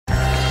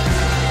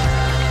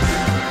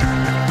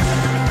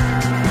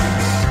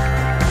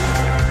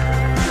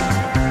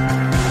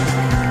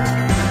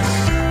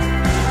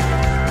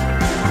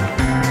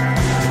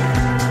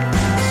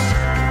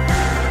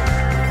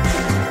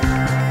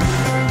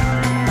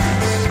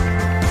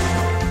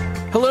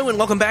Hello and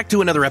welcome back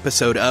to another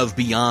episode of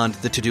Beyond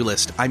the To-Do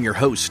List. I'm your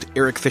host,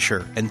 Erik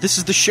Fisher, and this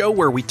is the show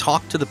where we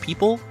talk to the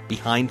people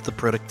behind the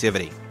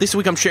productivity. This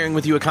week I'm sharing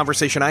with you a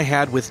conversation I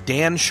had with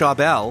Dan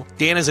Schawbel.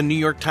 Dan is a New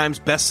York Times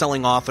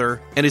bestselling author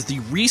and is the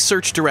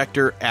research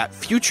director at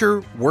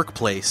Future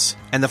Workplace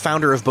and the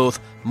founder of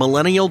both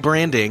Millennial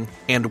Branding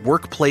and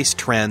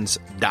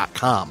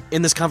WorkplaceTrends.com.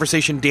 In this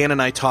conversation, Dan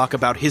and I talk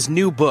about his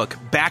new book,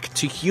 Back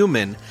to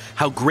Human,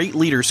 How Great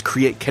Leaders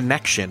Create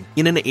Connection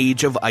in an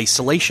Age of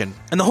Isolation.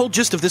 And the whole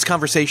gist of this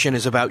conversation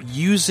is about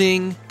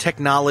using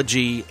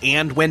technology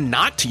and when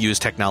not to use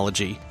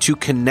technology to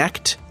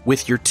connect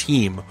with your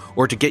team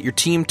or to get your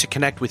team to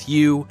connect with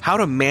you, how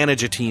to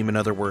manage a team, in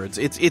other words.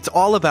 It's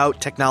all about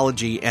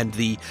technology and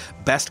the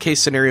best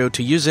case scenario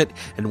to use it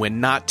and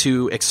when not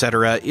to,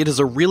 etc. It is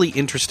a really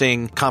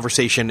interesting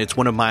conversation. It's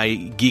one of my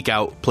geek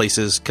out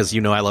places because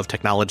you know I love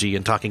technology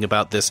and talking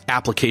about this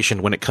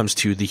application when it comes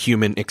to the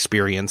human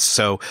experience.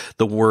 So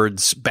the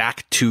words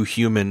back to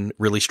human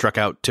really struck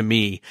out to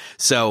me.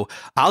 So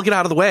I'll get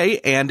out of the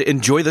way and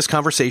enjoy this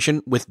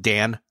conversation with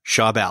Dan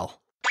Schawbel.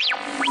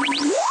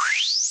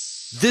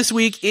 This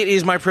week, it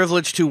is my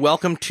privilege to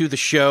welcome to the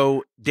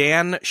show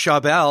Dan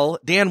Schawbel.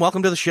 Dan,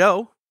 welcome to the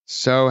show.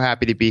 So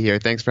happy to be here.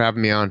 Thanks for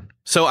having me on.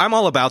 So I'm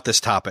all about this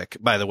topic,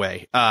 by the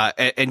way,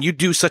 and you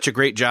do such a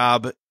great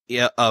job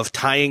of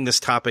tying this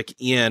topic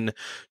in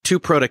to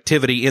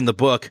productivity in the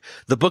book.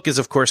 The book is,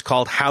 of course,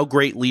 called How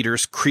Great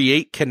Leaders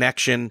Create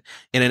Connection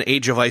in an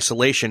Age of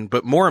Isolation.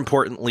 But more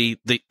importantly,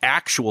 the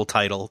actual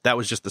title, that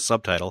was just the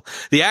subtitle.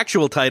 The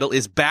actual title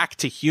is Back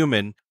to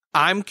Human.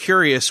 I'm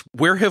curious,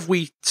 where have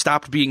we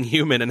stopped being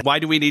human and why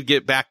do we need to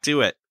get back to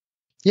it?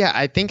 Yeah,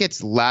 I think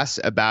it's less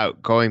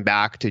about going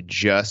back to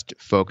just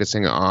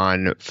focusing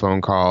on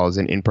phone calls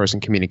and in-person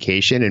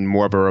communication and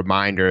more of a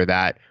reminder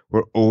that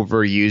we're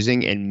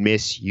overusing and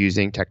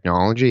misusing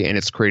technology, and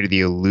it's created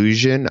the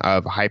illusion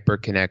of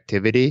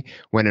hyperconnectivity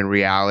when in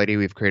reality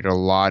we've created a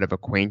lot of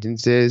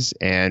acquaintances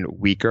and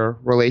weaker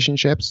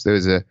relationships.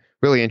 There's a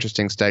really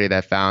interesting study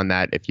that found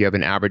that if you have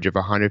an average of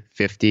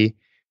 150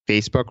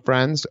 Facebook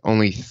friends,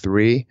 only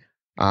 3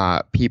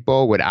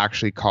 people would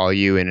actually call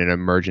you in an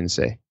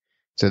emergency.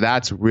 So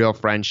that's real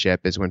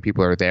friendship, is when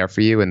people are there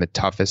for you in the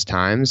toughest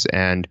times.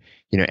 And,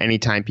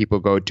 anytime people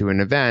go to an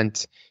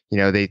event,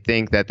 they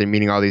think that they're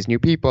meeting all these new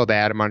people. They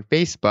add them on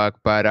Facebook,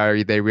 but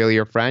are they really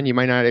your friend? You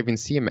might not even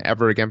see them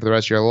ever again for the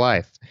rest of your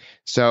life.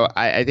 So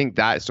I think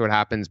that's what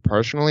happens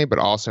personally, but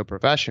also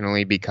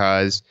professionally,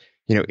 because,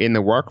 in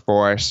the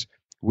workforce,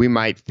 we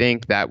might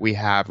think that we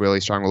have really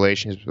strong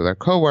relationships with our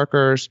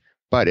coworkers,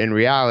 but in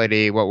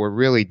reality, what we're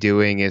really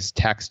doing is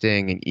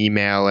texting and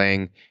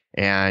emailing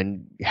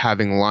and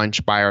having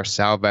lunch by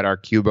ourselves at our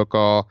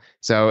cubicle.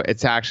 So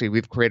it's actually,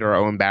 we've created our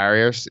own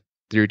barriers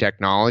through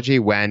technology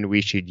when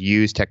we should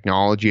use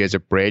technology as a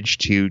bridge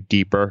to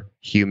deeper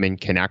human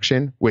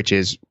connection, which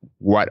is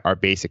what our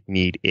basic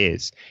need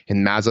is.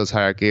 In Maslow's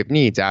hierarchy of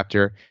needs,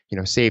 after,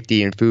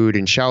 safety and food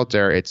and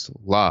shelter, it's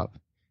love.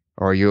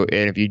 And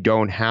if you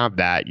don't have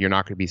that, you're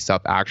not going to be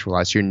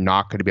self-actualized. You're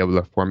not going to be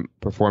able to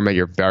perform at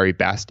your very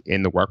best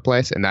in the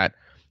workplace. And that,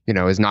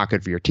 is not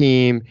good for your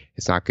team.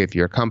 It's not good for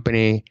your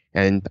company.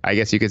 And I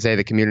guess you could say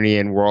the community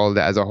and world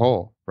as a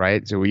whole,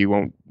 right? So you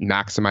won't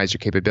maximize your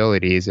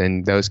capabilities,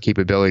 and those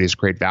capabilities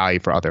create value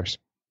for others.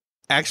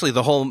 Actually,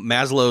 the whole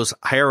Maslow's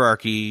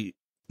hierarchy,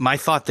 my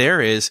thought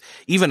there is,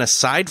 even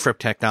aside from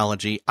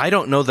technology, I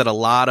don't know that a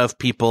lot of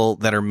people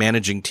that are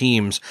managing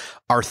teams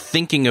are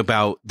thinking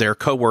about their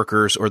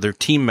coworkers or their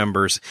team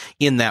members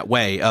in that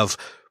way of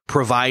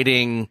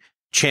providing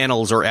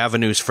channels or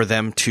avenues for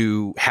them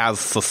to have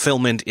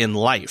fulfillment in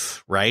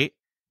life, right?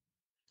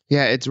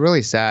 Yeah, it's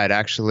really sad.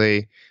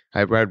 Actually,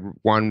 I read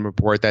one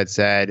report that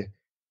said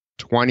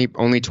only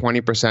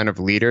 20% of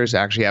leaders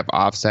actually have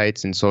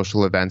offsites and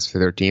social events for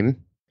their team.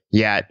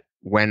 Yet,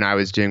 when I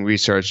was doing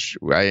research,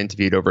 I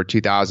interviewed over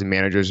 2,000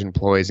 managers and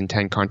employees in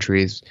 10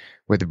 countries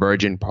with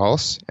Virgin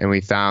Pulse, and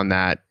we found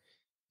that,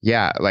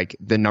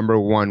 the number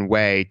one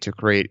way to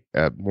create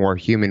a more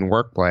human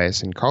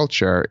workplace and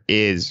culture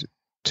is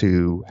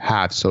to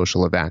have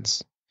social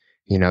events.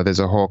 There's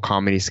a whole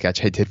comedy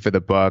sketch I did for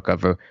the book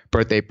of a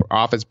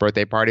office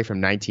birthday party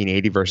from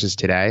 1980 versus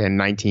today. In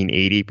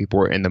 1980, people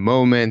were in the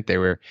moment. They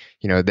were,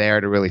 there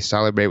to really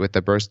celebrate with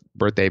the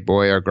birthday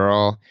boy or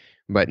girl.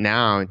 But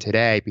now,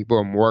 today, people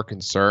are more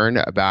concerned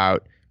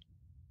about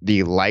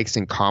the likes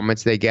and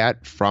comments they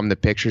get from the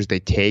pictures they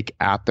take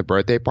at the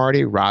birthday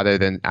party rather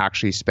than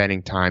actually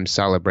spending time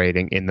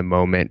celebrating in the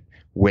moment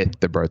with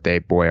the birthday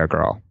boy or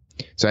girl.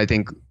 So I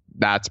think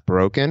that's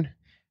broken.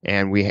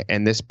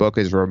 And this book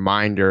is a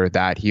reminder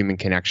that human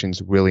connection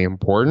is really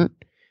important.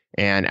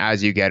 And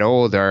as you get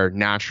older,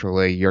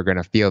 naturally, you're going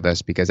to feel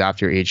this because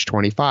after age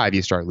 25,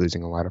 you start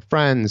losing a lot of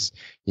friends.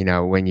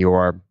 When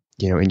you're,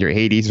 in your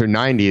 80s or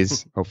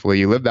 90s, hopefully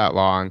you live that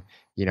long,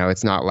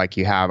 it's not like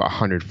you have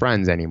 100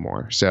 friends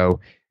anymore. So,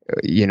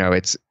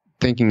 it's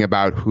thinking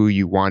about who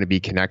you want to be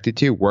connected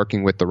to,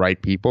 working with the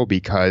right people,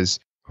 because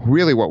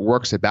really what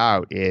work's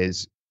about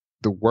is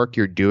the work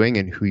you're doing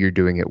and who you're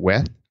doing it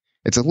with.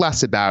 It's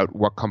less about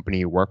what company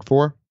you work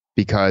for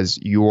because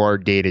your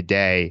day to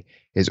day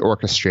is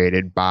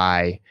orchestrated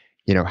by,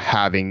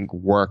 having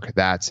work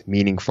that's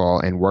meaningful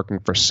and working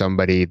for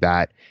somebody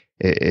that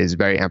is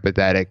very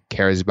empathetic,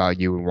 cares about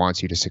you, and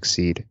wants you to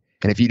succeed.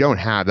 And if you don't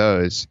have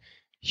those,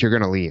 you're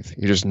going to leave.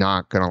 You're just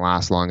not going to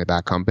last long at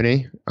that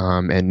company.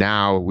 And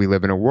now we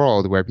live in a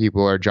world where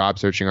people are job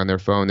searching on their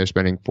phone. They're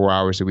spending 4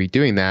 hours a week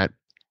doing that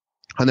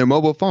on their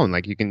mobile phone.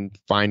 Like, you can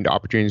find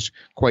opportunities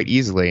quite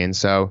easily. And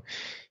so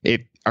if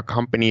a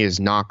company is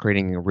not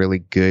creating a really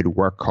good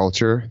work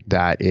culture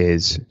that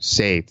is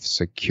safe,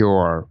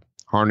 secure,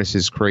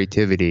 harnesses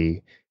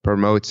creativity,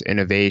 promotes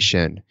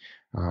innovation,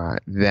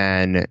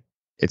 then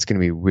it's going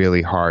to be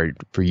really hard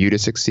for you to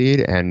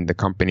succeed. And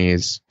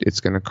it's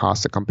going to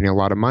cost the company a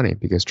lot of money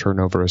because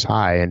turnover is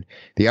high. And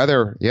the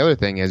other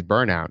thing is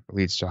burnout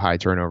leads to high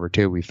turnover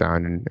too. We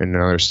found in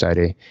another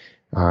study,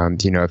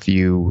 if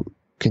you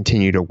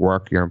continue to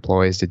work your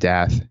employees to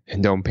death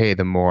and don't pay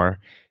them more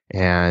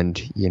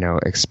and,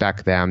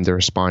 expect them to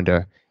respond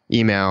to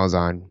emails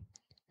on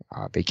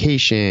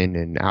vacation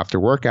and after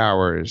work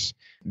hours,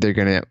 they're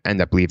going to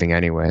end up leaving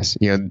anyways.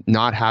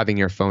 Not having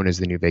your phone is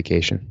the new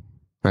vacation.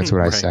 That's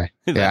what I say.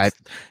 That's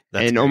in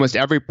great. Almost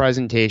every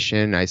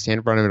presentation, I stand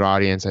in front of an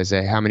audience. I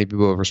say, how many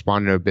people have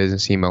responded to a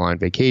business email on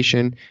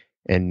vacation?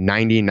 And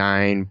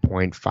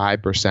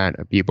 99.5%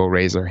 of people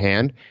raise their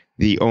hand.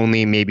 The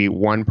only maybe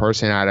one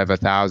person out of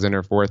 1,000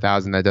 or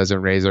 4,000 that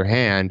doesn't raise their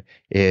hand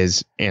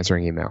is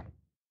answering email.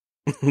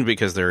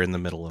 Because they're in the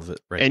middle of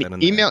it, right?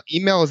 And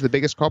email is the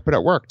biggest culprit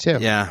at work too.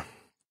 Yeah.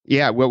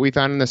 Yeah. What we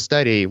found in the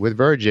study with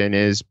Virgin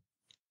is,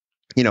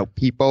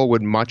 people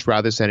would much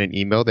rather send an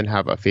email than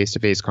have a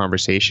face-to-face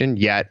conversation.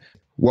 Yet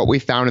what we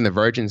found in the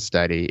Virgin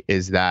study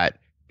is that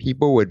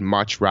people would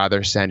much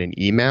rather send an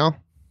email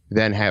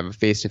than have a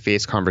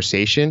face-to-face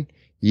conversation.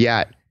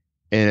 Yet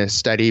in a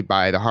study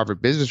by the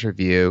Harvard Business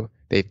Review,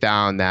 they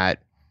found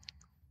that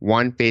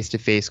one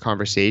face-to-face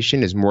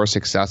conversation is more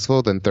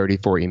successful than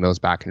 34 emails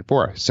back and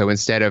forth. So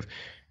instead of,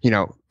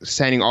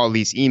 sending all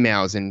these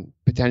emails and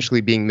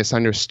potentially being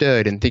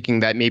misunderstood and thinking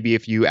that maybe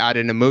if you add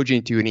an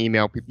emoji to an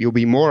email, you'll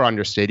be more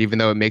understood, even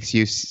though it makes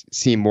you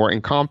seem more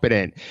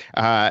incompetent.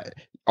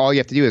 All you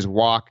have to do is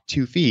walk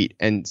 2 feet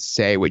and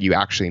say what you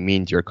actually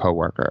mean to your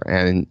coworker.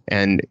 And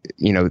in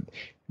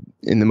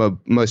the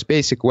most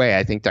basic way,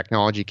 I think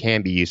technology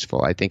can be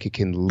useful. I think it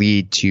can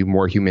lead to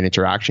more human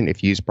interaction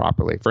if used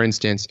properly. For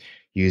instance,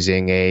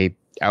 using a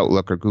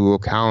Outlook or Google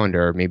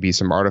Calendar, maybe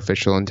some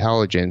artificial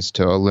intelligence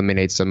to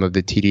eliminate some of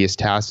the tedious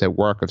tasks at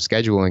work of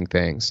scheduling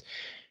things.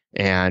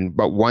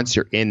 But once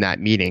you're in that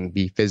meeting,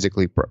 be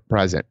physically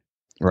present,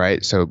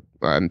 right? So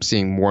I'm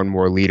seeing more and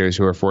more leaders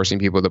who are forcing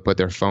people to put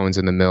their phones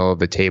in the middle of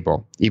the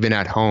table, even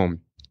at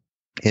home.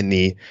 In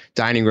the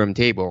dining room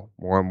table,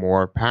 more and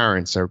more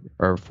parents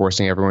are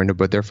forcing everyone to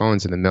put their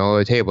phones in the middle of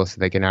the table so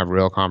they can have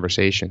real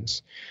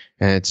conversations.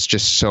 And it's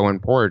just so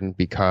important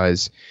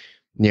because,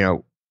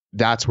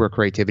 that's where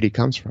creativity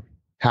comes from.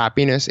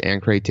 Happiness and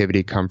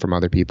creativity come from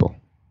other people.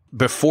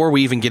 Before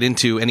we even get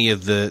into any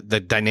of the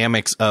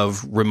dynamics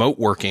of remote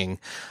working,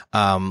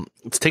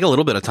 let's take a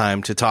little bit of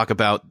time to talk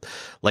about,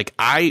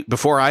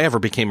 before I ever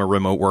became a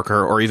remote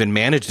worker or even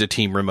managed a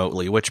team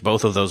remotely, which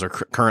both of those are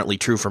currently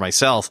true for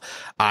myself,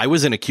 I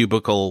was in a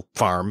cubicle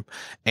farm.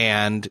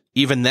 And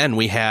even then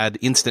we had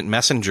Instant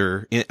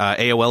Messenger,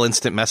 AOL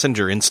Instant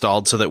Messenger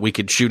installed so that we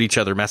could shoot each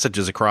other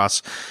messages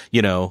across,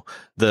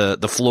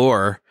 the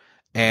floor.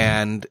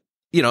 And,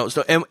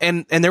 so,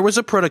 and there was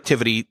a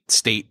productivity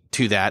state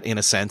to that in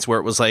a sense where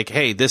it was like,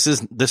 hey, this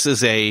is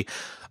without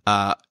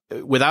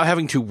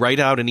having to write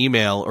out an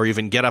email or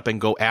even get up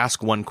and go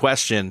ask one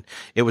question.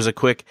 It was a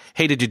quick,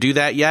 hey, did you do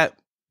that yet?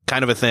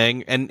 Kind of a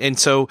thing. And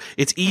so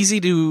it's easy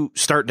to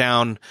start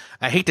down.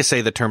 I hate to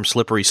say the term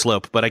slippery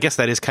slope, but I guess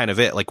that is kind of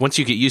it. Like once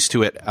you get used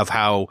to it of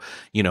how,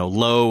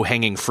 low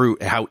hanging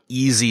fruit, how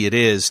easy it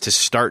is to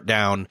start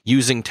down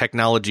using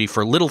technology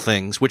for little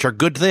things, which are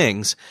good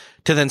things,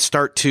 to then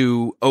start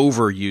to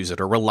overuse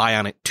it or rely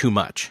on it too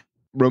much.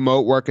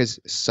 Remote work is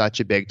such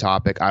a big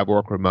topic. I've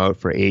worked remote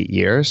for 8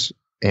 years.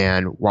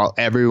 And while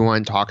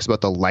everyone talks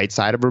about the light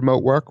side of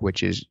remote work,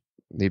 which is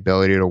the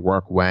ability to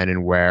work when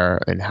and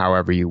where and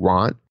however you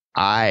want,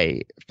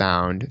 I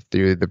found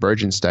through the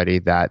Virgin study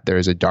that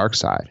there's a dark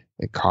side.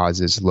 It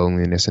causes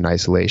loneliness and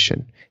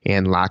isolation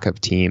and lack of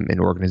team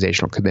and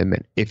organizational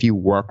commitment. If you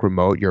work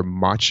remote, you're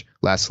much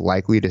less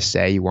likely to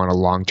say you want a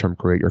long-term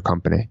career at your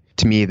company.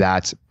 To me,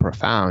 that's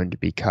profound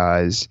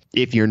because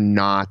if you're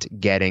not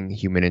getting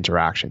human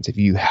interactions, if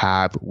you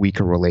have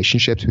weaker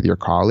relationships with your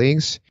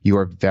colleagues, you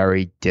are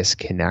very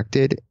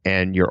disconnected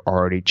and you're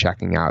already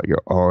checking out.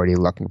 You're already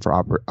looking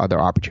for other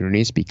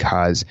opportunities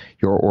because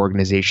your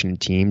organization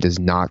and team does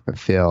not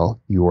fulfill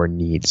your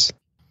needs.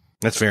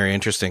 That's very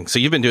interesting. So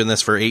you've been doing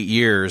this for 8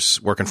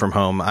 years, working from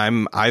home.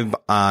 I'm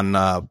on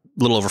a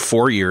little over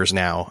 4 years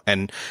now.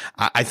 And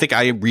I think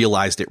I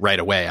realized it right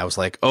away. I was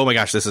like, oh my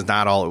gosh, this is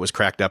not all it was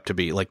cracked up to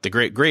be. Like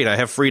great, I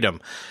have freedom.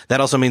 That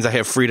also means I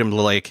have freedom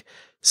to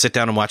sit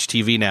down and watch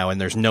TV now.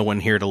 And there's no one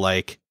here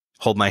to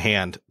hold my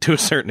hand to a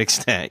certain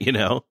extent,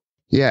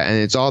 Yeah,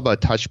 and it's all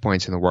about touch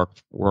points in the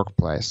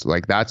workplace.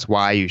 Like that's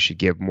why you should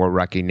give more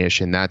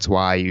recognition. That's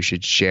why you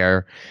should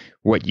share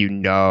what you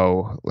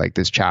know. Like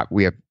this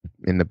we have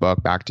in the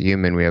book Back to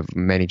Human, we have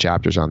many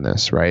chapters on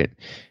this, right?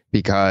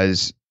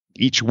 Because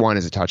each one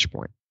is a touch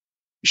point.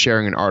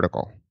 Sharing an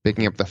article,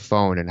 picking up the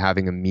phone and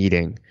having a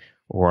meeting,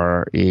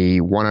 or a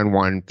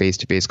one-on-one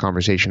face-to-face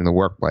conversation in the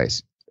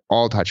workplace,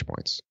 all touch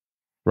points.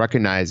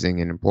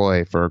 Recognizing an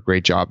employee for a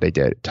great job they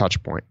did,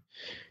 touch point.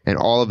 And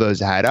all of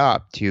those add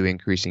up to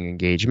increasing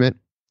engagement.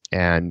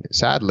 And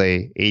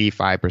sadly,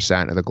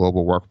 85% of the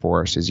global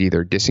workforce is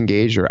either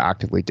disengaged or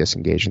actively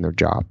disengaged in their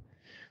job.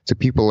 So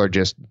people are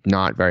just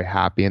not very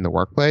happy in the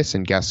workplace.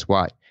 And guess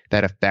what?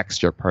 That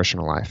affects your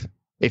personal life.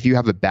 If you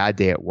have a bad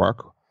day at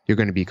work, you're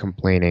going to be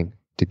complaining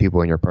to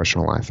people in your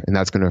personal life, and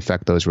that's going to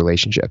affect those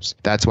relationships.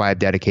 That's why I've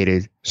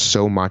dedicated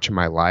so much of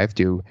my life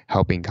to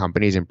helping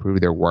companies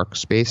improve their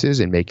workspaces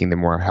and making them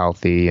more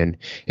healthy and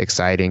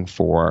exciting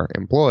for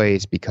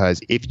employees,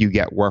 because if you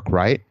get work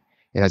right,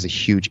 it has a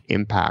huge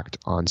impact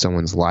on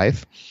someone's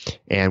life.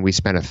 And we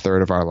spend a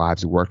third of our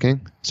lives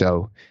working.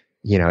 So,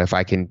 if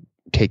I can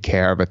take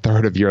care of a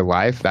third of your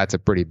life, that's a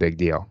pretty big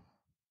deal.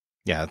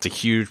 Yeah, it's a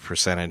huge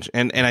percentage.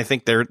 And I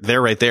think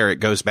they're right there. It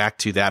goes back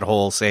to that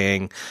whole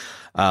saying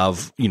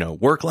of,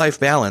 work-life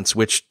balance,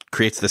 which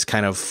creates this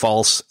kind of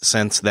false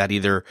sense that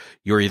you're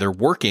either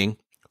working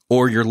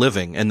or you're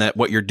living, and that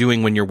what you're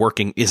doing when you're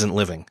working isn't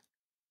living.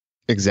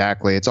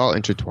 Exactly. It's all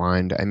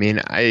intertwined. I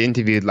mean, I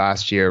interviewed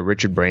last year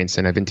Richard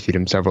Branson. I've interviewed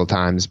him several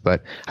times,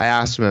 but I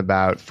asked him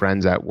about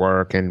friends at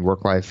work and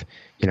work-life,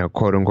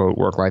 quote unquote,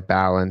 work-life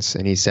balance.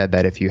 And he said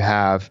that if you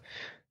have,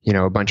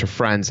 a bunch of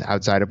friends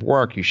outside of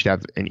work, you should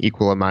have an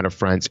equal amount of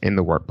friends in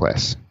the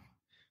workplace.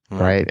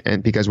 Right.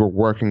 And because we're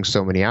working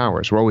so many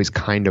hours, we're always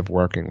kind of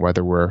working,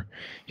 whether we're,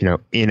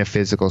 in a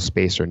physical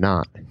space or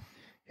not.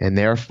 And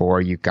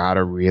therefore, you got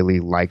to really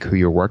like who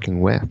you're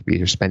working with, because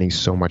you're spending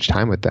so much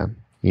time with them,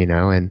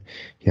 and,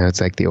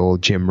 it's like the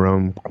old Jim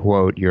Rohn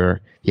quote,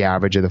 you're the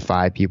average of the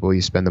 5 people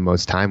you spend the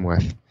most time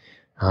with.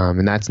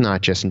 And that's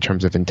not just in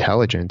terms of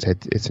intelligence.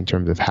 It's in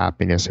terms of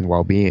happiness and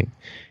well-being.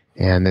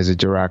 And there's a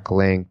direct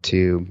link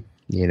to,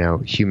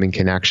 human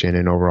connection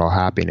and overall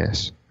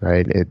happiness.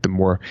 Right. The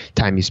more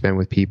time you spend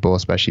with people,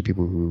 especially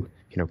people who,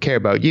 care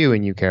about you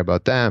and you care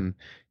about them,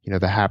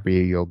 the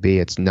happier you'll be.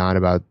 It's not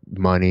about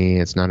money.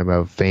 It's not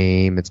about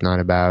fame. It's not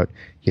about,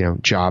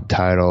 job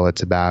title.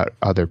 It's about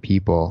other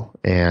people.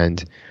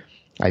 And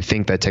I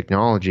think that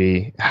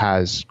technology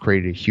has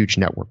created a huge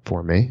network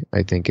for me.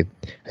 I think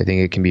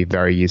it can be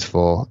very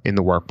useful in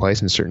the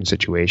workplace in certain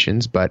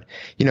situations. But,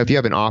 if you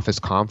have an office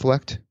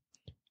conflict,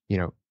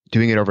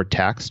 doing it over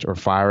text or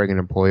firing an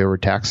employee over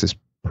text is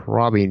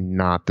probably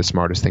not the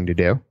smartest thing to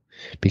do,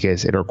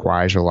 because it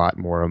requires a lot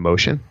more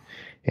emotion,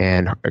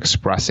 and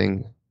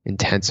expressing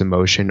intense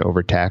emotion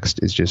over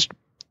text is just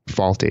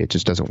faulty. It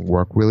just doesn't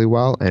work really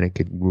well, and it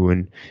could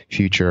ruin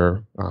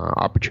future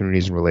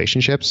opportunities and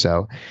relationships.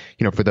 So,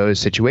 for those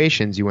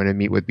situations, you want to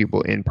meet with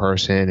people in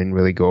person and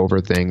really go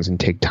over things and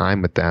take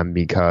time with them,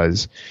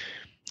 because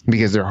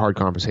they're hard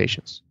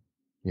conversations,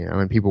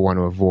 and people want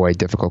to avoid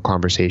difficult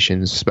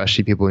conversations,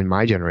 especially people in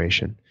my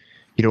generation.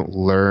 You don't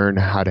learn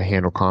how to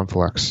handle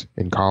conflicts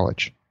in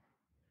college.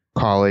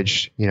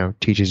 College,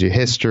 teaches you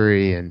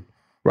history and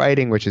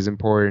writing, which is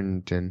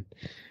important, and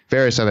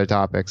various other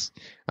topics.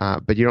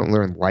 But you don't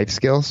learn life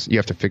skills. You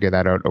have to figure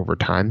that out over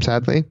time,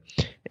 sadly.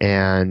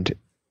 And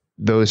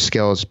those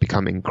skills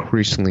become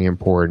increasingly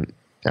important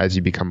as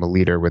you become a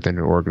leader within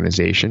an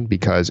organization,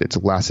 because it's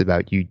less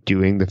about you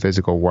doing the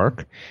physical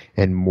work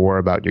and more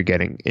about you're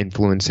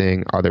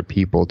influencing other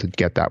people to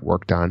get that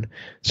work done,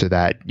 so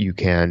that you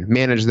can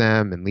manage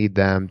them and lead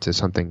them to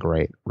something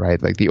great,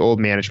 right? Like the old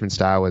management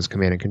style was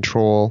command and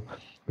control,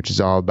 which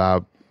is all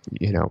about,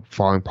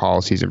 following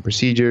policies and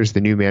procedures. The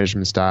new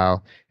management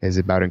style is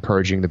about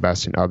encouraging the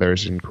best in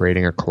others and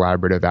creating a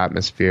collaborative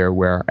atmosphere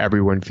where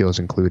everyone feels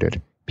included.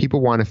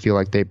 People want to feel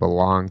like they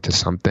belong to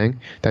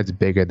something that's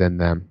bigger than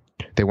them.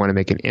 They want to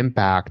make an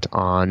impact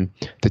on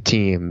the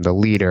team, the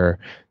leader,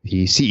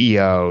 the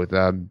CEO,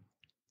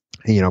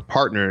 the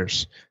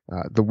partners,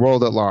 the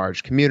world at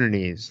large,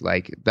 communities.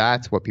 Like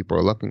that's what people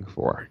are looking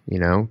for,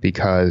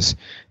 because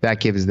that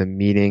gives them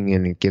meaning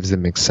and it gives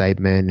them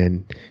excitement,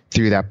 and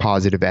through that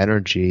positive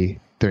energy,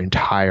 their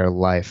entire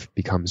life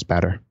becomes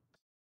better.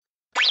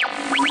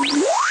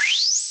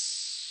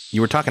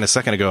 You were talking a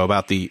second ago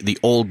about the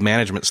old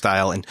management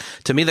style, and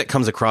to me that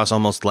comes across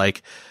almost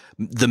like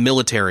the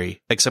military,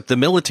 except the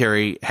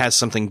military has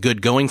something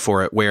good going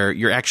for it, where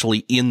you're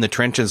actually in the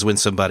trenches with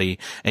somebody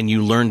and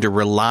you learn to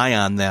rely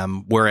on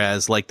them.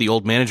 Whereas like the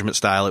old management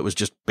style, it was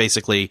just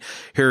basically,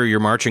 here are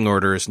your marching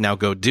orders, now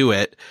go do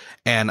it.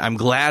 And I'm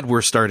glad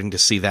we're starting to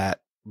see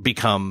that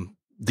become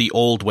the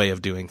old way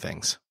of doing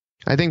things.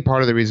 I think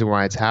part of the reason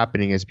why it's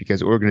happening is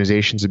because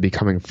organizations are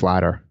becoming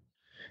flatter.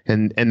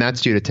 And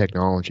that's due to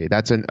technology.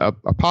 That's a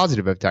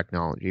positive of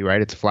technology,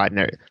 right? It's flattened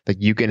out. Like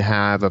you can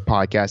have a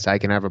podcast, I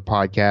can have a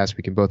podcast,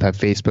 we can both have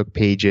Facebook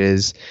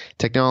pages.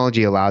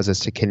 Technology allows us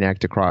to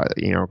connect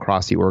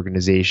across the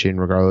organization,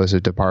 regardless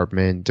of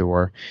department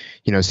or,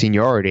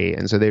 seniority.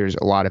 And so there's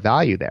a lot of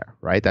value there,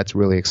 right? That's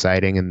really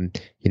exciting.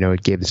 And,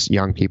 it gives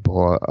young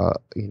people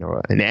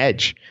an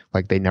edge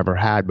like they never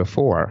had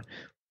before.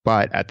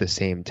 But at the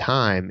same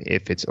time,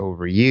 if it's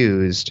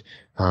overused,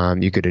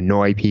 you could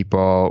annoy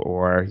people,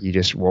 or you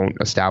just won't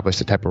establish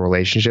the type of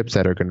relationships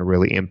that are going to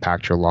really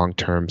impact your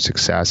long-term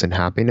success and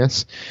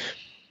happiness.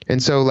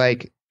 And so,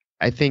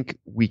 I think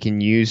we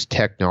can use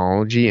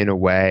technology in a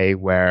way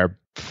where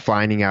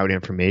finding out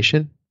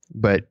information,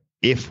 but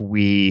if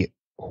we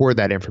hoard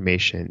that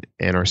information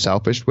and are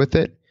selfish with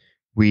it,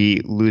 we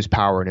lose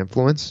power and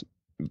influence.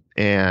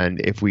 And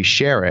if we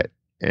share it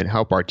and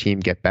help our team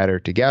get better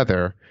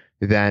together,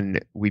 then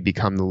we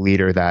become the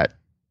leader that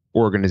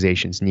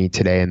organizations need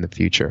today and the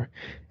future.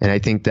 And I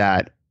think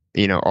that,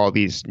 all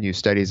these new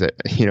studies that,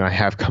 I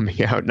have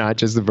coming out, not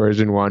just the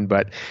version 1,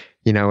 but,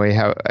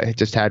 I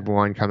just had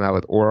one come out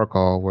with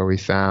Oracle where we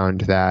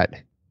found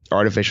that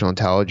artificial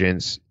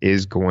intelligence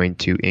is going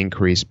to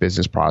increase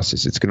business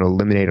process. It's going to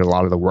eliminate a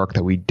lot of the work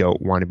that we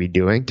don't want to be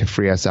doing to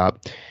free us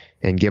up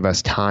and give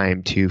us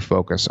time to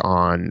focus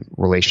on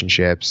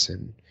relationships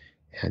and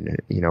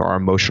our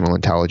emotional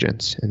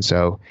intelligence. And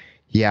so,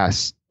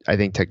 yes, I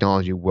think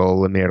technology will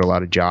eliminate a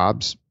lot of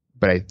jobs,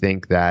 but I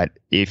think that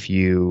if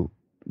you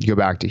go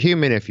back to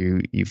human, if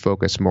you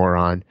focus more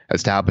on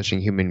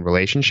establishing human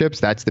relationships,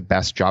 that's the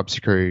best job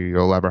security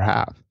you'll ever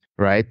have,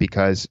 right?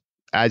 Because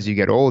as you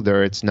get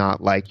older, it's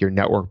not like your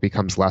network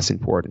becomes less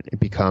important. It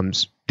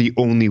becomes the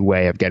only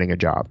way of getting a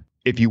job.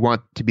 If you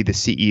want to be the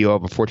CEO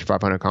of a Fortune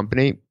 500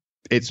 company,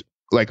 it's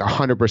like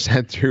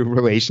 100% through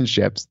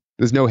relationships.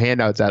 There's no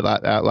handouts at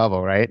that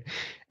level, right?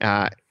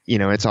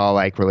 It's all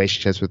like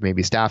relationships with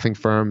maybe staffing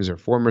firms or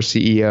former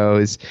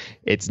CEOs.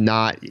 You're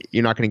not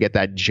going to get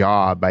that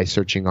job by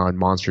searching on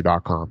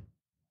monster.com.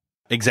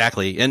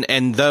 Exactly.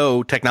 And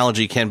though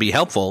technology can be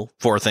helpful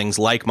for things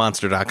like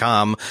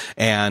monster.com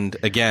and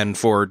again,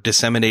 for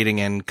disseminating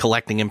and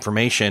collecting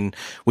information,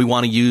 we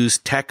want to use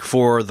tech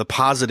for the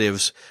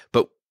positives,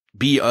 but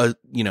be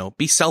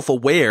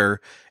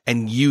self-aware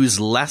and use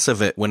less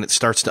of it when it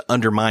starts to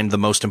undermine the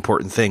most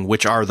important thing,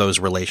 which are those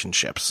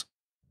relationships.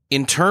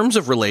 In terms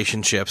of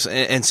relationships,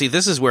 and see,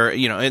 this is where,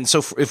 and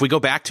so if we go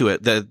back to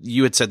it,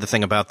 you had said the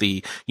thing about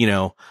the,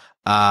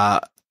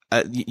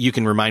 you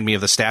can remind me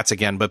of the stats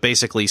again, but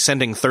basically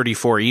sending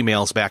 34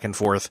 emails back and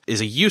forth is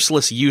a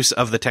useless use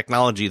of the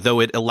technology, though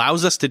it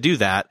allows us to do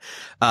that.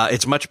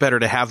 It's much better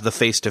to have the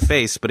face to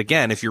face. But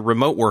again, if you're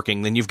remote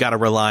working, then you've got to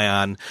rely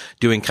on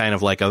doing kind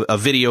of like a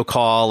video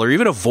call or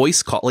even a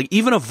voice call. Like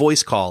even a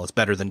voice call is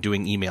better than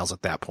doing emails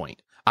at that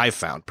point. I've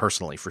found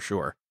personally for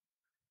sure.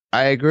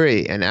 I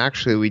agree. And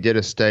actually, we did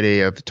a study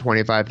of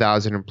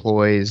 25,000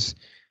 employees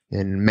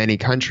in many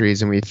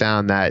countries, and we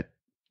found that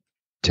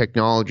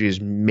technology is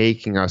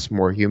making us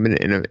more human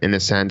in a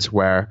sense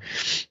where,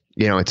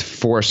 it's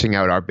forcing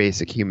out our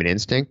basic human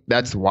instinct.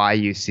 That's why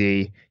you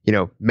see,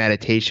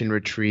 meditation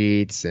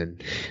retreats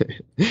and,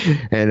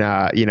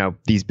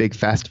 these big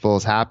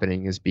festivals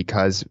happening is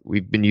because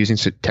we've been using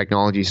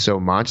technology so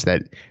much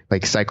that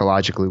like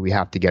psychologically we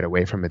have to get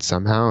away from it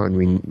somehow.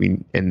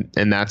 And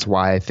and that's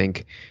why I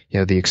think,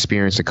 the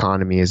experience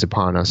economy is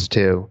upon us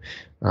too.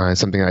 It's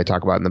something that I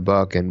talk about in the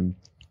book. And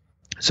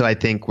so I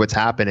think what's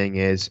happening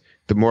is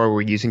the more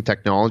we're using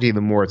technology,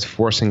 the more it's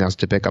forcing us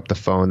to pick up the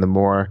phone, the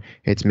more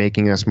it's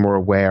making us more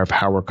aware of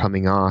how we're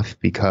coming off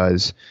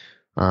because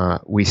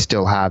we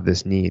still have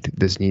this need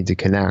to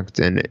connect.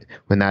 And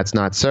when that's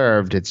not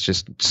served, it's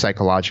just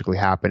psychologically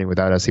happening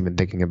without us even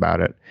thinking about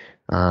it.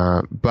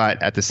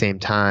 But at the same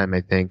time,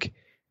 I think,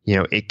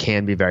 it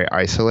can be very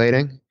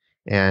isolating.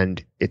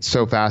 And it's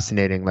so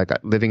fascinating. Like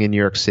living in New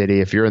York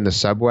City, if you're in the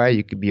subway,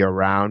 you could be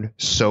around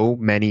so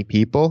many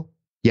people,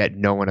 yet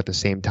no one at the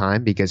same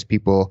time because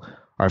people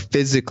are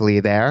physically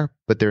there,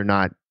 but they're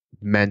not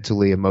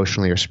mentally,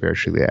 emotionally, or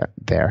spiritually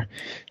there.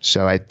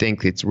 So I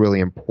think it's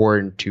really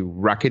important to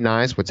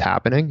recognize what's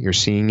happening. You're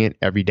seeing it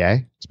every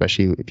day,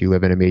 especially if you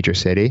live in a major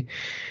city.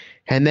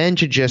 And then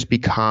to just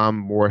become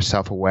more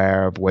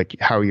self-aware of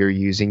how you're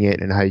using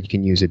it and how you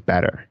can use it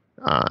better.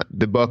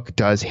 The book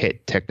does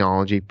hit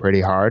technology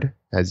pretty hard,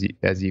 as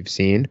you've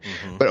seen,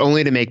 but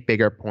only to make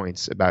bigger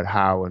points about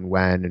how and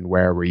when and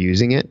where we're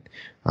using it.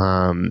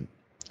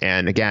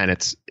 And again,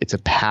 it's a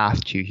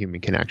path to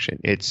human connection.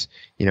 It's,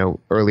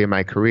 early in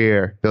my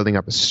career, building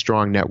up a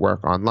strong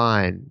network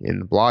online in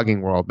the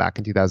blogging world back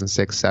in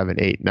 2006, 7,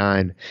 8,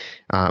 9,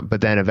 but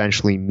then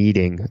eventually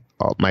meeting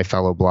my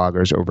fellow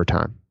bloggers over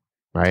time,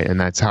 right? And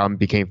that's how I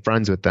became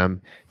friends with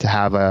them. To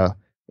have a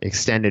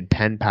extended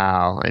pen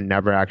pal and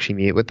never actually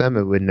meet with them,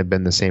 it wouldn't have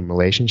been the same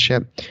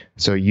relationship.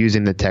 So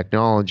using the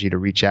technology to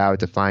reach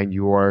out to find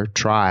your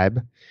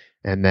tribe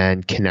and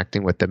then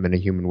connecting with them in a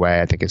human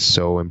way, I think is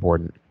so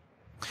important.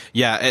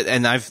 Yeah,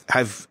 and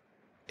I've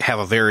have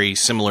a very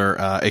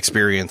similar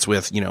experience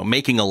with,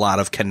 making a lot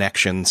of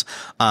connections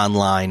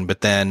online,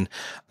 but then,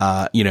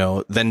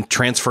 then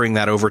transferring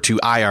that over to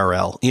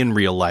IRL, in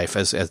real life,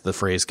 as the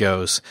phrase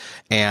goes.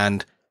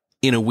 And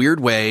in a weird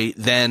way,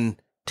 then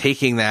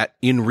taking that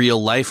in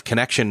real life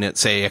connection at,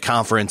 say, a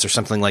conference or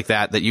something like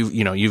that, that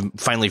you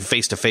finally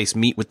face to face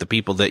meet with the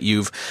people that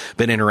you've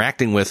been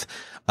interacting with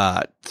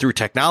through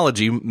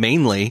technology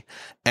mainly,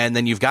 and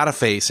then you've got a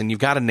face and you've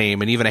got a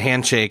name and even a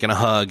handshake and a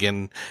hug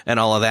and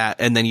all of that,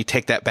 and then you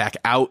take that back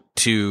out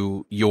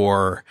to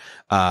your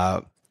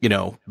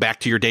back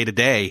to your day to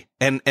day,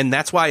 and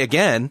that's why,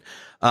 again,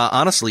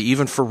 honestly,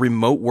 even for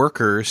remote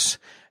workers,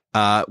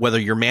 whether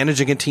you're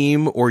managing a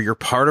team or you're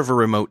part of a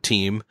remote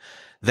team,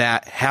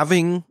 that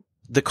having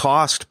the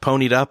cost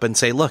ponied up and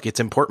say, look, it's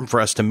important for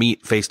us to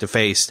meet face to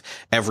face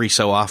every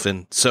so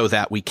often so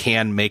that we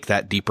can make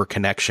that deeper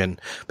connection,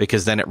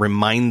 because then it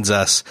reminds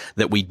us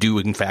that we do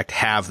in fact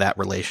have that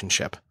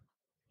relationship.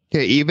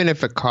 Yeah, even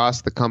if it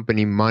costs the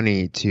company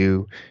money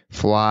to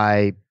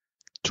fly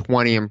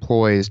 20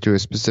 employees to a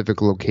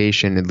specific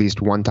location at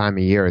least one time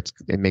a year,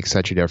 it makes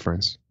such a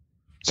difference.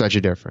 Such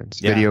a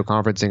difference. Yeah. Video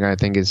conferencing, I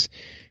think, is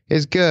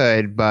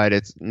good, but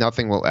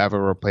nothing will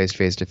ever replace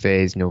face to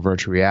face. No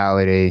virtual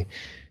reality,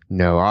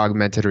 no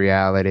augmented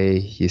reality.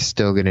 You're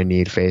still going to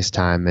need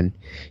FaceTime. And,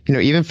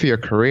 even for your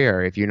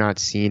career, if you're not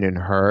seen and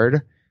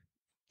heard,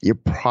 you're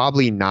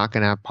probably not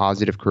going to have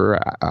positive career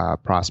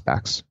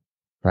prospects,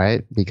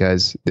 right?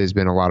 Because there's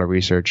been a lot of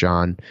research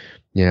on,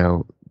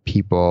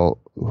 people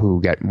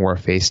who get more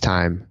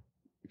FaceTime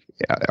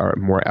are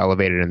more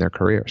elevated in their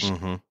careers.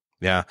 Mm-hmm.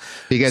 Yeah.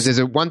 Because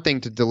there's one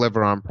thing to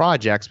deliver on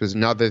projects, but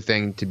another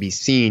thing to be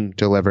seen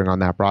delivering on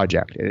that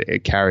project.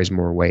 It carries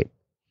more weight.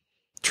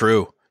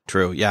 True.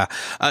 Yeah.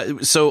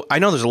 So I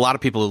know there's a lot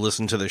of people who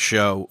listen to the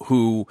show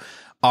who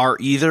are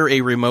either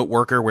a remote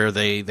worker where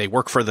they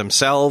work for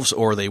themselves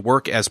or they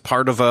work as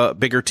part of a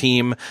bigger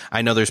team.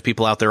 I know there's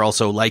people out there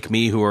also like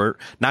me who are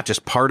not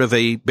just part of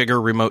a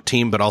bigger remote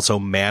team, but also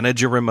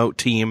manage a remote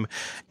team.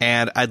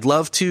 And I'd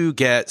love to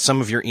get some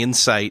of your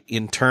insight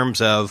in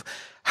terms of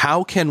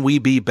how can we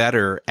be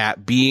better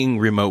at being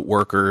remote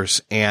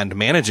workers and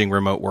managing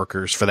remote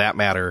workers, for that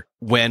matter,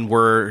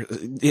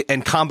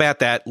 and combat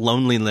that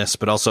loneliness,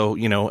 but also,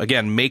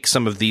 again, make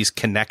some of these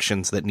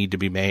connections that need to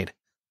be made?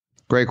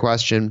 Great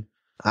question.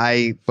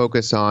 I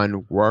focus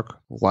on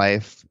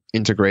work-life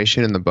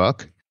integration in the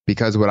book,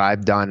 because what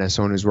I've done as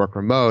someone who's worked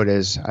remote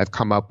is I've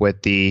come up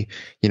with the,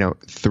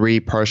 3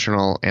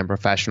 personal and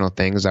professional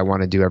things I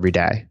want to do every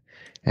day.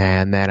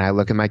 And then I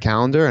look at my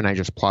calendar and I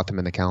just plot them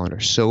in the calendar.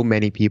 So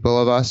many people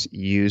of us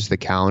use the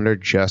calendar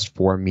just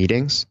for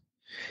meetings,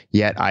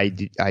 yet I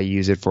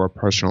use it for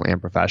personal and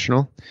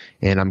professional.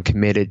 And I'm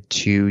committed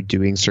to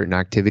doing certain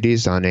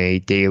activities on a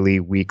daily,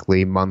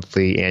 weekly,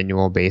 monthly,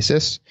 annual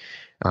basis.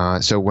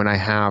 So when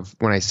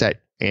I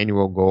set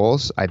annual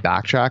goals, I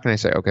backtrack and I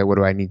say, okay, what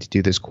do I need to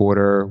do this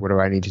quarter? What do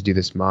I need to do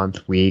this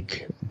month,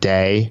 week,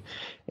 day?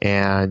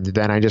 And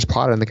then I just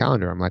plot it in the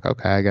calendar. I'm like,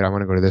 okay, I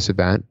want to go to this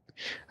event.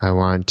 I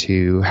want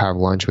to have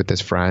lunch with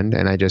this friend,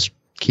 and I just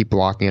keep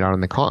blocking it out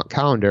on the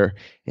calendar.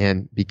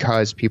 And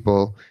because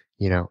people,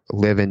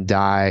 live and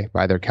die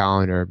by their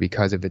calendar,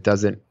 because if it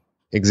doesn't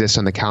exist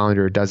on the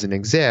calendar, it doesn't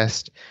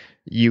exist,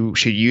 you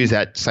should use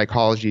that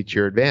psychology to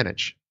your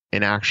advantage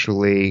and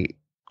actually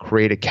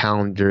create a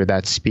calendar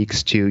that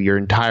speaks to your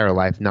entire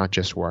life, not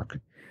just work.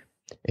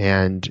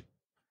 And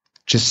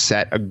just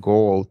set a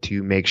goal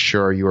to make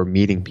sure you're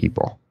meeting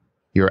people.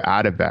 You're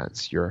at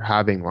events, you're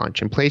having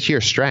lunch, and play to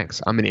your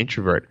strengths. I'm an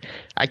introvert.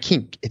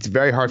 It's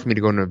very hard for me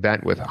to go to an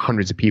event with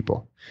hundreds of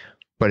people,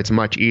 but it's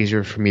much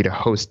easier for me to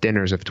host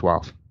dinners of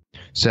 12.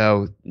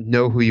 So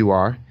know who you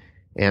are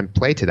and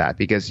play to that,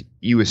 because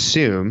you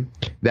assume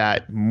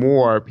that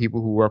more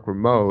people who work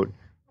remote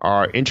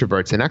are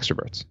introverts than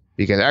extroverts,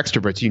 because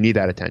extroverts, you need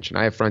that attention.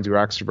 I have friends who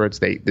are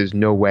extroverts. There's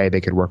no way they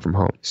could work from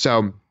home.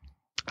 So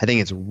I think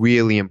it's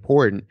really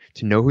important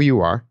to know who you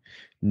are,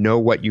 know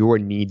what your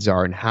needs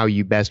are and how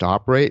you best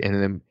operate,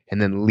 and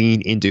then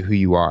lean into who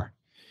you are.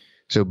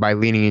 So by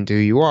leaning into who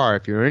you are,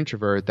 if you're an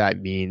introvert, that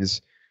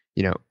means,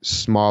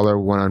 smaller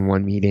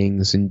one-on-one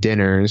meetings and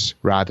dinners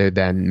rather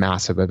than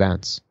massive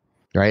events,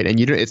 right? And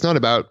it's not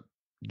about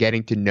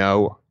getting to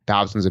know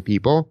thousands of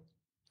people.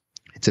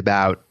 It's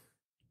about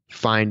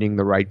finding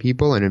the right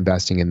people and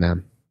investing in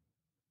them.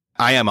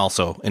 I am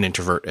also an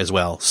introvert as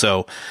well.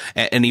 So,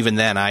 and even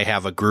then I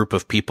have a group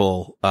of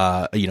people,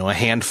 a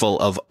handful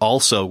of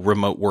also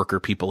remote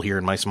worker people here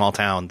in my small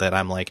town that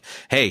I'm like,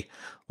 hey,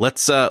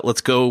 let's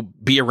go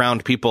be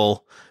around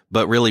people,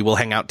 but really we'll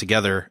hang out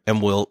together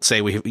and we'll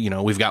say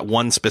we've got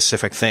one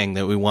specific thing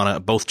that we want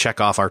to both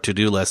check off our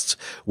to-do lists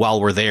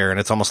while we're there. And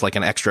it's almost like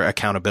an extra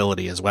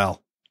accountability as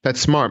well. That's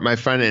smart. My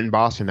friend in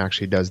Boston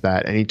actually does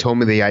that. And he told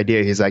me the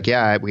idea. He's like,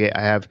 I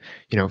have,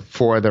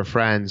 4 other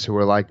friends who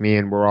are like me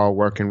and we're all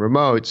working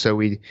remote. So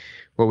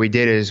what we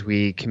did is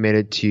we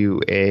committed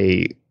to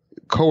a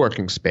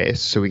co-working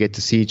space, so we get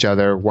to see each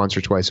other once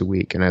or twice a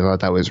week. And I thought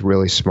that was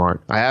really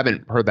smart. I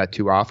haven't heard that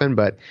too often,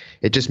 but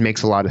it just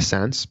makes a lot of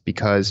sense,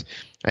 because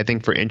I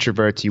think for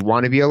introverts, you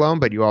want to be alone,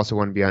 but you also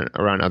want to be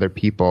around other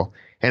people.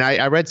 And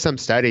I read some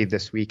study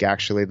this week,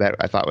 actually, that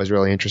I thought was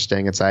really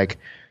interesting. It's like,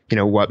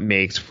 what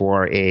makes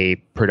for a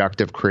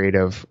productive,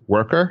 creative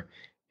worker.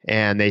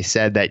 And they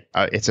said that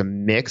it's a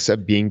mix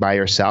of being by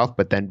yourself,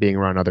 but then being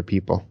around other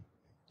people.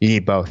 You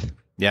need both.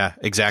 Yeah,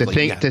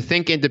 exactly. To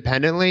think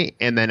independently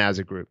and then as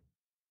a group.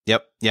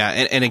 Yep. Yeah.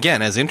 And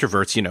again, as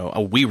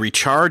introverts, we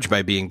recharge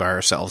by being by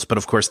ourselves, but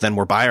of course then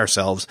we're by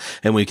ourselves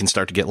and we can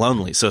start to get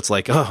lonely. So it's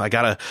like, oh, I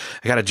gotta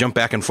jump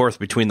back and forth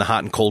between the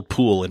hot and cold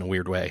pool in a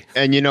weird way.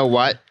 And you know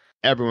what?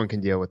 Everyone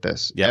can deal with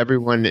this. Yep.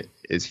 Everyone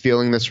is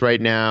feeling this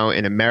right now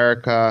in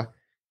America.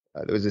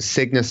 There was a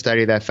Cigna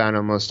study that found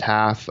almost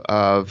half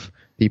of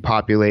the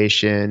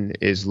population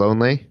is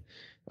lonely.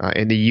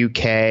 In the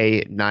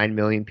UK, 9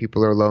 million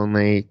people are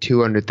lonely.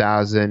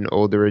 200,000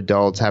 older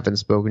adults haven't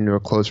spoken to a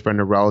close friend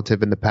or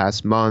relative in the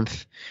past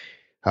month.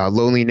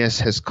 Loneliness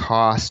has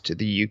cost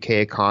the UK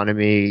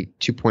economy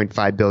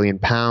 £2.5 billion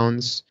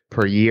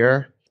per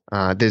year.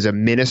 There's a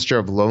minister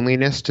of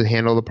loneliness to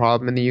handle the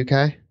problem in the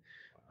UK.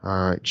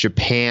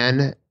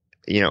 Japan,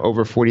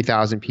 over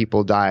 40,000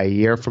 people die a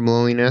year from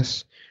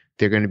loneliness.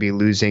 They're going to be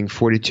losing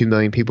 42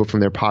 million people from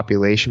their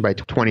population by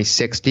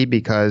 2060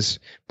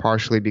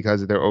 partially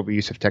because of their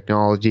overuse of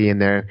technology and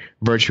their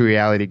virtual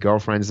reality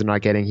girlfriends are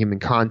not getting human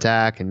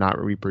contact and not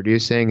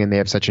reproducing, and they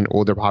have such an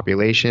older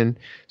population.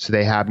 So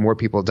they have more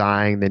people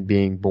dying than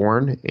being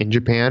born in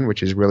Japan,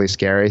 which is really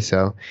scary.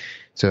 So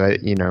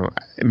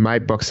my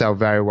books sell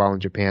very well in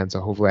Japan, so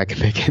hopefully I can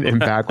make an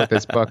impact with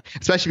this book,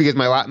 especially because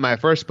my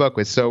first book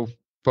was so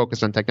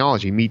focused on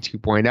technology. Me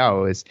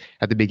 2.0 is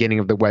at the beginning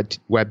of the Web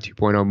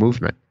 2.0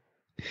 movement.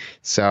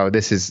 So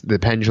the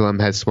pendulum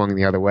has swung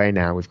the other way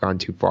now. We've gone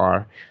too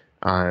far.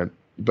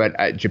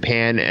 But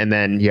Japan, and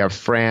then you have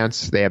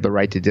France, they have the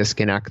right to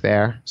disconnect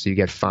there. So you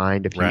get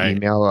fined if you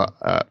email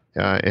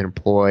an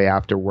employee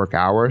after work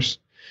hours.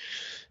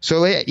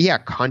 So yeah,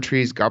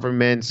 countries,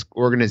 governments,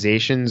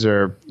 organizations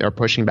are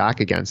pushing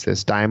back against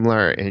this.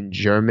 Daimler in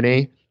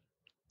Germany,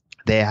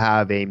 they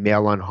have a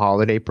mail on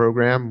holiday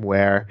program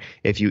where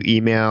if you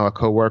email a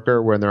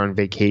coworker when they're on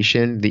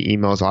vacation, the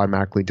email is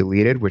automatically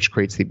deleted, which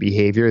creates the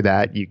behavior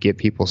that you give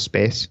people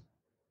space.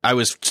 I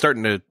was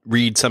starting to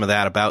read some of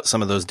that about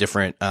some of those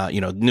different,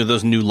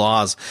 those new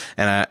laws,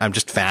 and I'm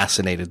just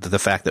fascinated with the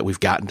fact that we've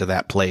gotten to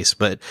that place.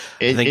 But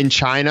in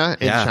China,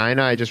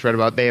 I just read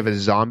about they have a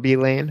zombie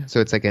lane, so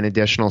it's like an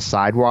additional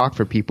sidewalk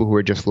for people who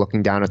are just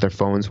looking down at their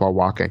phones while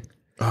walking.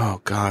 Oh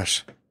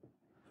gosh,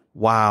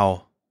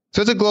 wow.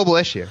 So it's a global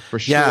issue for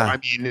sure. Yeah. I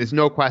mean, there's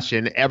no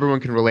question.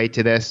 Everyone can relate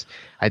to this.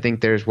 I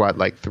think there's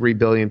 3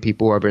 billion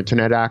people who have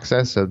internet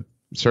access. So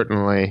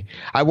certainly,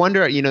 I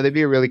wonder, there'd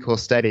be a really cool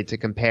study to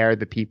compare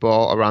the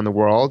people around the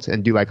world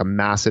and do a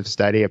massive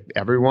study of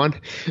everyone,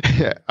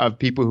 of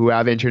people who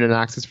have internet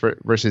access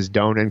versus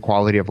don't, and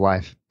quality of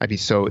life.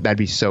 That'd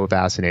be so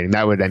fascinating.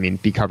 That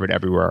would, be covered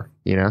everywhere,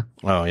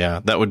 Oh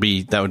yeah, that would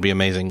be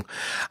amazing.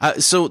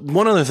 So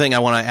one other thing I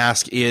want to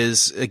ask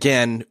is,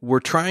 again, we're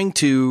trying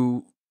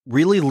to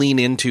really lean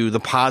into the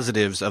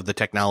positives of the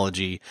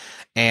technology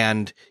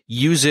and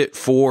use it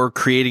for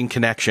creating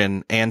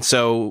connection. And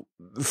so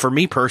for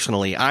me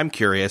personally, I'm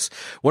curious,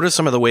 what are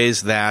some of the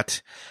ways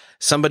that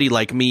somebody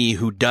like me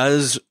who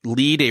does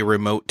lead a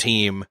remote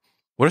team,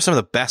 what are some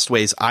of the best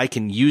ways I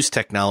can use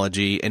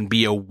technology and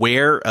be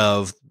aware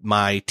of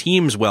my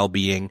team's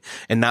well-being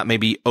and not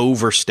maybe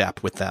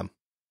overstep with them?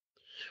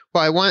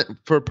 Well,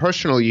 for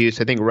personal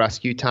use, I think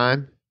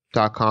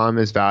rescuetime.com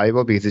is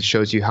valuable because it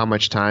shows you how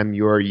much time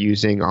you're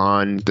using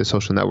on the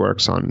social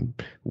networks, on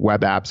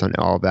web apps, on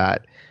all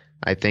that.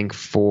 I think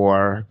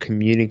for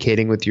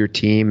communicating with your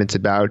team, it's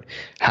about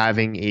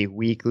having a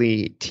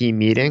weekly team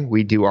meeting.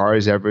 We do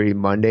ours every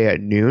Monday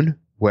at noon,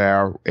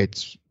 where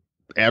it's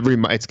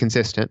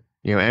consistent.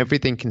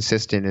 Everything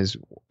consistent is,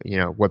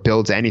 what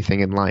builds anything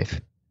in life.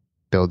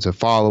 Builds a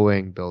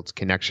following, builds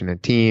connection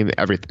and team,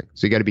 everything.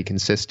 So you got to be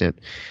consistent.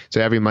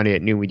 So every Monday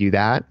at noon we do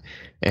that,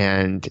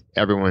 and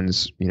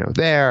everyone's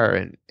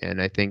there,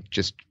 and I think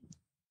just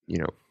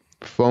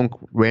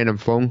random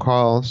phone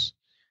calls.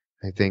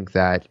 I think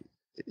that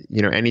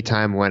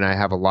anytime when I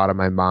have a lot on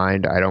my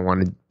mind, I don't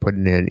want to put it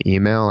in an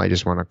email. I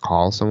just want to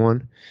call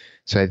someone.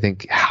 So I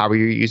think how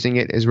you're using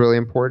it is really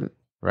important,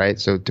 right?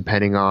 So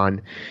depending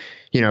on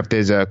if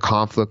there's a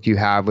conflict you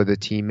have with a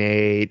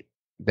teammate,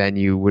 then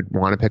you would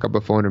want to pick up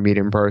a phone or meet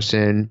in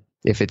person.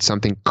 If it's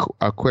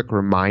a quick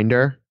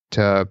reminder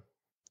to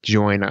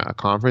join a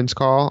conference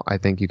call, I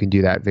think you can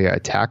do that via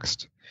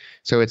text.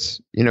 So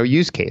it's,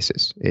 use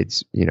cases.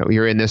 It's,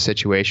 you're in this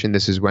situation.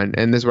 This is when,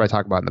 and this is what I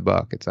talk about in the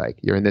book. It's like,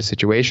 you're in this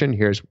situation.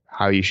 Here's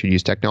how you should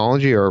use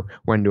technology or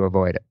when to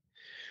avoid it.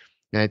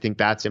 And I think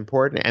that's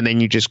important. And then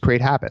you just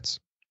create habits.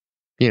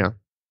 The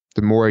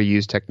more you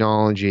use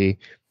technology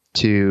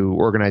to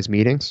organize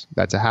meetings,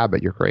 that's a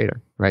habit you're creating,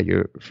 right?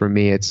 For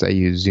me, I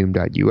use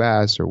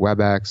Zoom.us or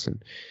WebEx,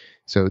 and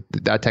So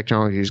that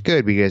technology is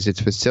good because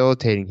it's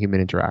facilitating human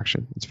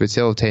interaction. It's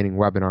facilitating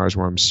webinars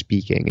where I'm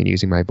speaking and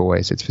using my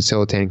voice. It's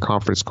facilitating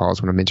conference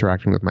calls when I'm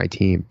interacting with my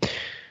team.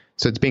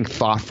 So it's being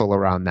thoughtful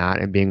around that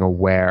and being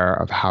aware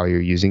of how you're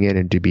using it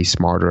and to be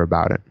smarter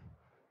about it.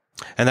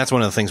 And that's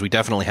one of the things we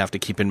definitely have to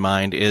keep in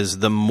mind is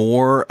the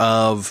more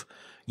of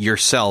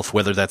yourself,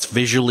 whether that's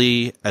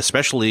visually,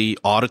 especially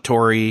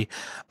auditory,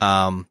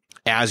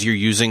 as you're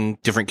using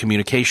different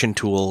communication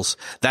tools,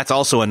 that's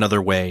also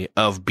another way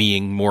of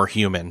being more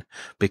human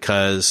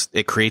because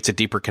it creates a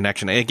deeper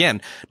connection. And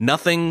again,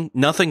 nothing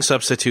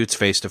substitutes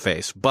face to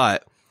face,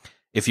 but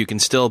if you can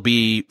still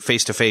be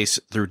face to face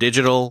through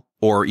digital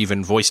or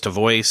even voice to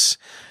voice,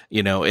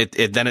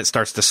 then it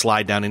starts to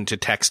slide down into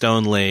text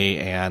only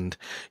and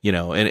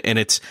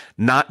it's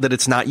not that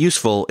it's not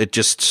useful. It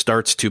just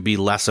starts to be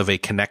less of a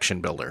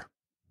connection builder.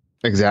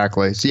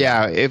 Exactly. So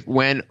yeah,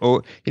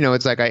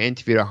 it's like I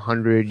interviewed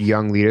 100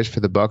 young leaders for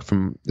the book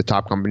from the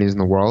top companies in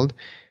the world,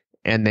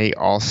 and they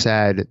all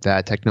said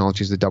that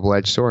technology is a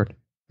double-edged sword.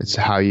 It's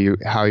how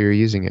you're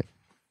using it,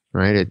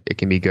 right? It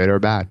can be good or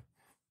bad.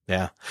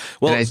 Yeah.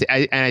 Well, and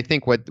I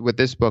think what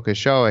this book is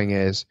showing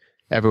is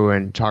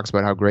everyone talks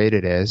about how great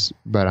it is,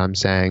 but I'm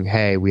saying,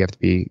 hey, we have to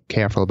be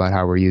careful about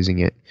how we're using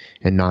it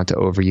and not to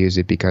overuse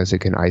it because it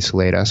can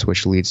isolate us,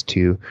 which leads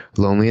to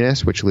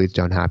loneliness, which leads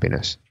to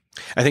unhappiness.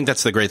 I think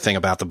that's the great thing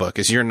about the book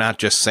is you're not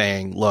just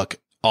saying, look,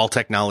 all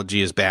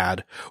technology is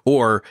bad,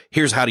 or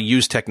here's how to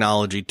use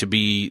technology to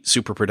be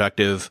super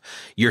productive.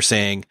 You're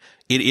saying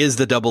it is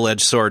the double-edged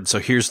sword. So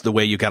here's the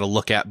way you got to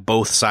look at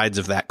both sides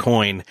of that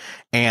coin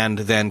and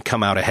then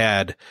come out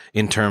ahead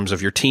in terms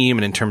of your team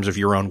and in terms of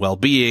your own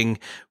well-being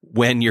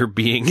when you're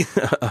being,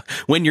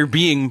 when you're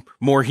being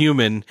more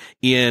human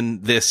in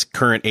this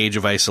current age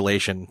of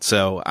isolation.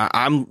 So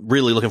I'm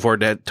really looking forward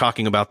to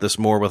talking about this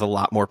more with a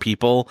lot more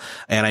people.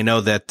 And I know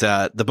that,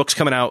 the book's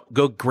coming out.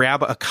 Go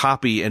grab a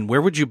copy. And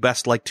where would you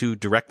best like to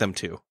direct them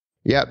to?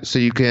 Yep. So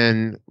you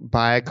can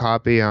buy a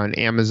copy on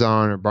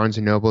Amazon or Barnes &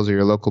 Nobles or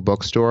your local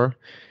bookstore.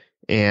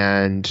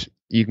 And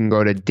you can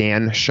go to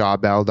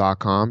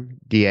danschawbel.com,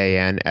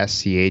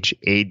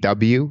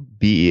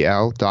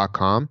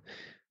 danschawbel.com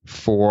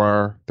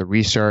for the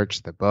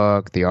research, the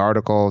book, the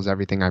articles,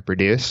 everything I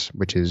produce,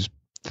 which is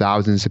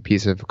thousands of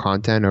pieces of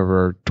content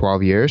over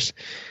 12 years.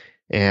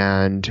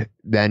 And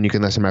then you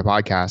can listen to my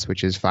podcast,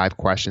 which is 5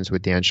 Questions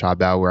with Dan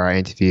Schawbel, where I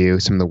interview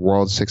some of the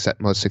world's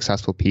most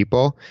successful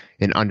people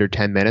in under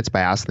 10 minutes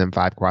by asking them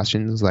 5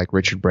 questions, like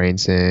Richard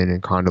Branson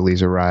and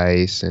Condoleezza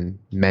Rice and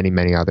many,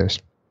 many others.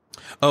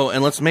 Oh,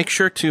 and let's make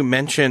sure to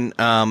mention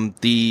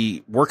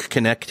the work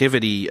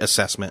connectivity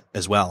assessment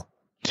as well.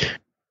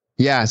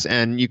 Yes,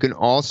 and you can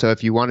also,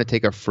 if you want to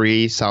take a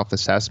free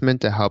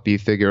self-assessment to help you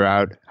figure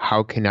out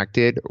how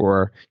connected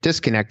or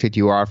disconnected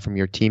you are from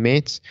your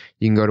teammates,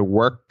 you can go to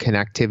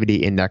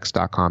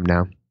workconnectivityindex.com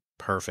now.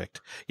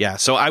 Perfect. Yeah.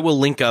 So I will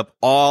link up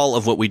all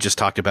of what we just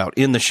talked about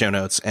in the show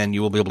notes, and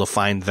you will be able to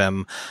find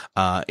them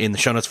in the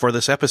show notes for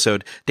this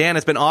episode. Dan,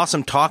 it's been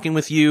awesome talking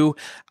with you.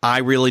 I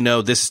really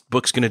know this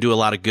book's going to do a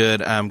lot of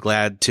good. I'm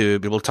glad to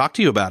be able to talk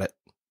to you about it.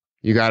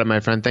 You got it, my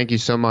friend. Thank you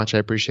so much. I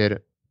appreciate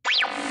it.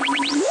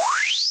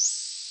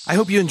 I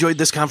hope you enjoyed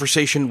this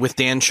conversation with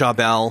Dan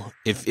Schawbel.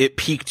 If it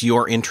piqued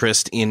your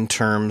interest in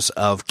terms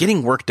of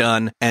getting work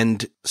done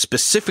and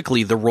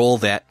specifically the role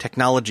that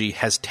technology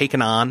has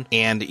taken on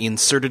and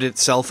inserted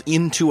itself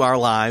into our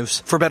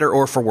lives, for better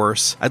or for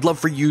worse, I'd love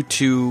for you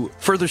to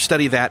further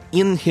study that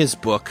in his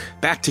book,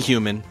 Back to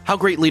Human, How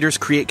Great Leaders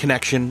Create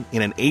Connection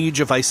in an Age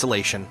of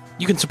Isolation.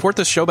 You can support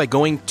this show by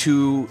going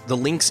to the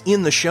links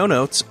in the show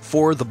notes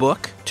for the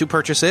book to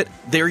purchase it.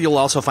 There you'll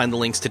also find the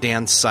links to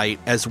Dan's site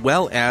as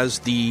well as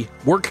the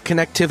Work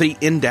Connectivity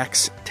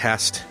Index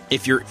test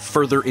if you're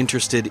further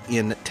interested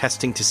in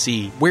testing to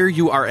see where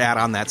you are at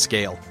on that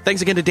scale.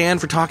 Thanks again to Dan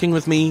for talking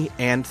with me,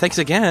 and thanks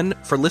again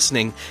for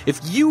listening. If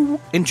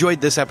you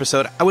enjoyed this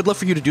episode, I would love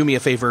for you to do me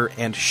a favor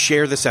and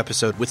share this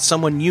episode with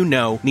someone you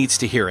know needs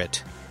to hear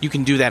it. You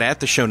can do that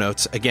at the show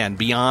notes, again,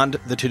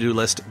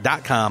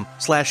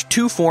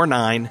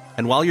 beyondthetodolist.com/249.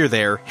 And while you're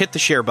there, hit the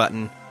share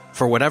button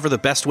for whatever the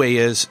best way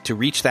is to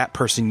reach that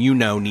person you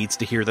know needs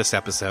to hear this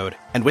episode.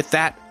 And with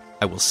that,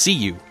 I will see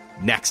you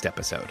next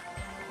episode.